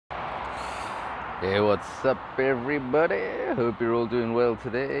Hey, what's up everybody? Hope you're all doing well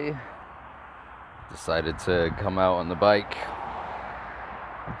today. Decided to come out on the bike.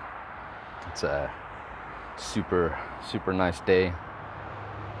 It's a super nice day.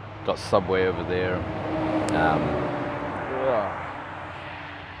 Got Subway over there.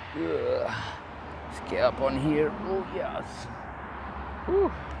 Let's get up on here. Oh yes.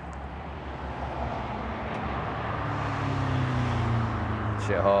 Whew.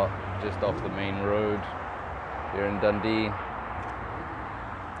 Shit hot. Just off the main road here in Dundee.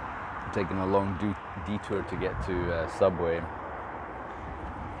 I'm taking a long detour to get to Subway,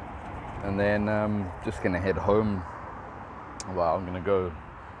 and then just gonna head home. Well, I'm gonna go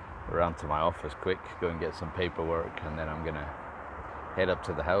around to my office quick, go and get some paperwork, and then I'm gonna head up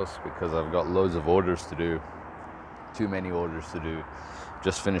to the house because I've got loads of orders to do. Too many orders to do.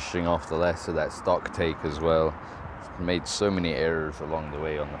 Just finishing off the rest of that stock take as well. Made so many errors along the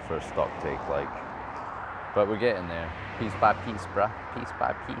way on the first stock take, but we're getting there, piece by piece, bruh, piece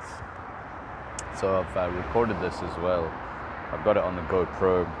by piece. So I've recorded this as well. I've got it on the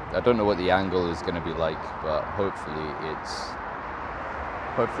GoPro. I don't know what the angle is going to be like, but hopefully it's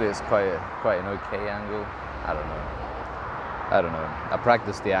quite an okay angle. I don't know. I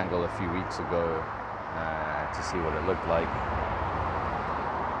practiced the angle a few weeks ago to see what it looked like,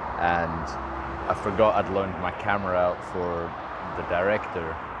 and I forgot I'd loaned my camera out for the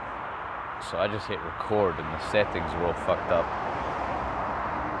director, so I just hit record and the settings were all fucked up.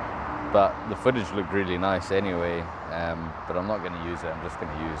 But the footage looked really nice anyway, but I'm not going to use it. I'm just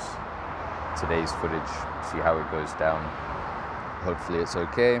going to use today's footage, see how it goes down. Hopefully it's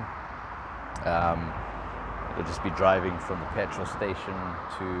okay. It'll just be driving from the petrol station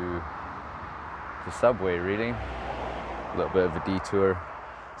to Subway, really. A little bit of a detour.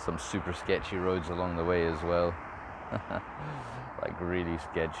 Some super sketchy roads along the way as well. Like really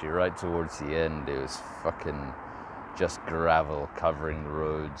sketchy. Right towards the end, it was fucking just gravel covering the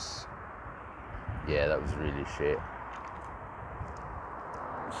roads. Yeah, that was really shit.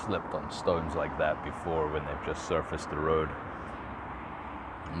 Slipped on stones like that before when they've just surfaced the road.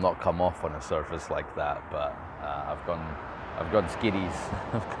 Not come off on a surface like that, but I've gone skiddies.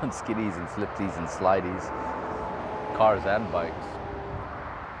 I've gone skiddies and slipsies and slidies, cars and bikes.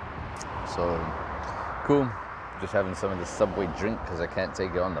 So, cool. Just having some of the Subway drink because I can't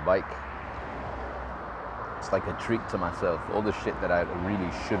take it on the bike. It's like a treat to myself. All the shit that I really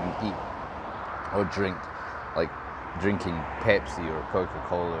shouldn't eat or drink, like drinking Pepsi or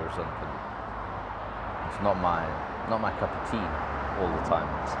Coca-Cola or something. It's not my cup of tea all the time.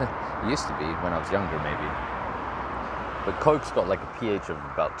 It used to be when I was younger, maybe. But Coke's got like a pH of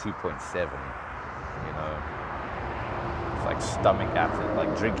about 2.7, you know. It's like stomach acid, like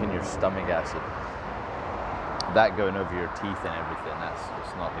drinking your stomach acid. That going over your teeth and everything, that's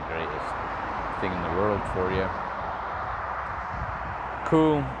just not the greatest thing in the world for you.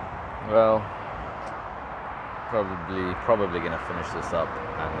 Cool. Well, probably gonna finish this up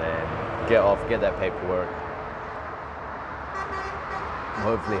and then get that paperwork.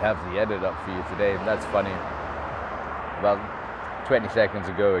 Hopefully have the edit up for you today. That's funny. About 20 seconds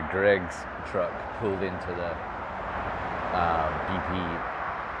ago, a Greg's truck pulled into the BP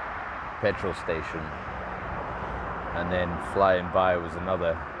petrol station, and then flying by was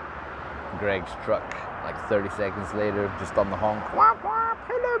another Greg's truck like 30 seconds later, just on the honk. Womp womp,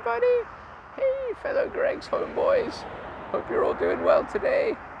 hello buddy, hey fellow Greg's homeboys, hope you're all doing well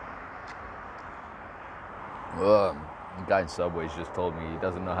today. The guy in Subway's just told me he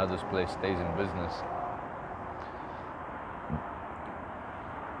doesn't know how this place stays in business.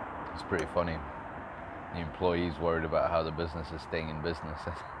 It's pretty funny. The employee's worried about how the business is staying in business.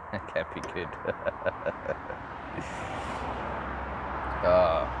 That can't be good.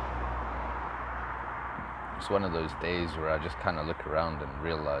 It's one of those days where I just kind of look around and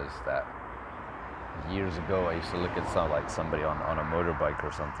realize that years ago I used to look at somebody on a motorbike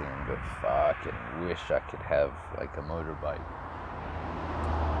or something and go, fucking wish I could have like a motorbike.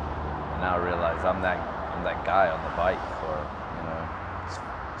 And now I realize I'm that guy on the bike, or you know, it's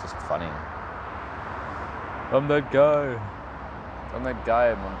just funny. I'm that guy.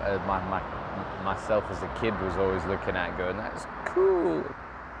 Myself as a kid was always looking at, going, that's cool.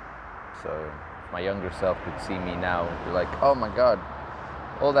 So if my younger self could see me now and be like, oh my god,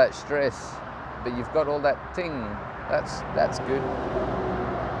 all that stress, but you've got all that thing. That's good.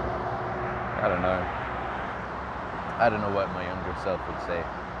 I don't know what my younger self would say.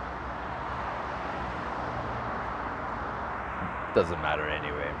 Doesn't matter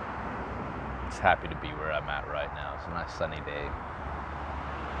anyway. Just happy to be where I'm at right now. It's a nice sunny day.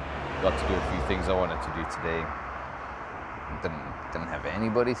 Got to do a few things I wanted to do today. Didn't have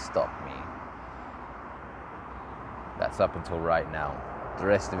anybody stop me. that's up until right now. The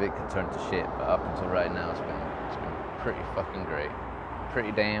rest of it could turn to shit, but up until right now, it's been pretty fucking great.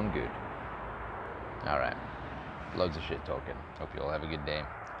 Pretty damn good. All right. Loads of shit talking. Hope you all have a good day.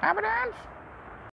 Have a dance.